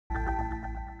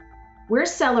we're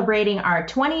celebrating our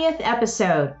 20th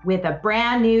episode with a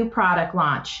brand new product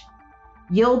launch.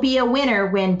 You'll be a winner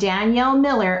when Danielle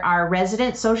Miller, our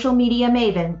resident social media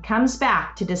maven, comes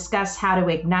back to discuss how to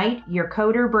ignite your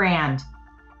coder brand.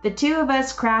 The two of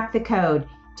us crack the code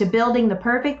to building the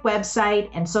perfect website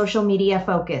and social media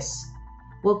focus.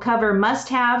 We'll cover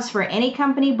must-haves for any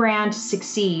company brand to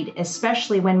succeed,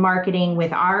 especially when marketing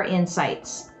with our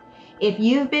insights. If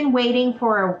you've been waiting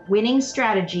for a winning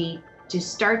strategy to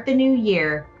start the new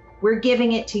year, we're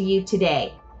giving it to you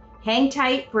today. Hang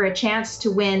tight for a chance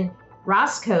to win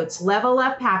Rosscoat's Level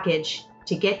Up package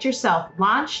to get yourself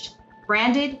launched,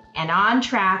 branded, and on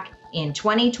track in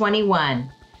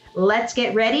 2021. Let's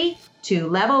get ready to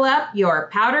level up your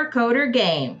powder coder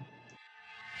game.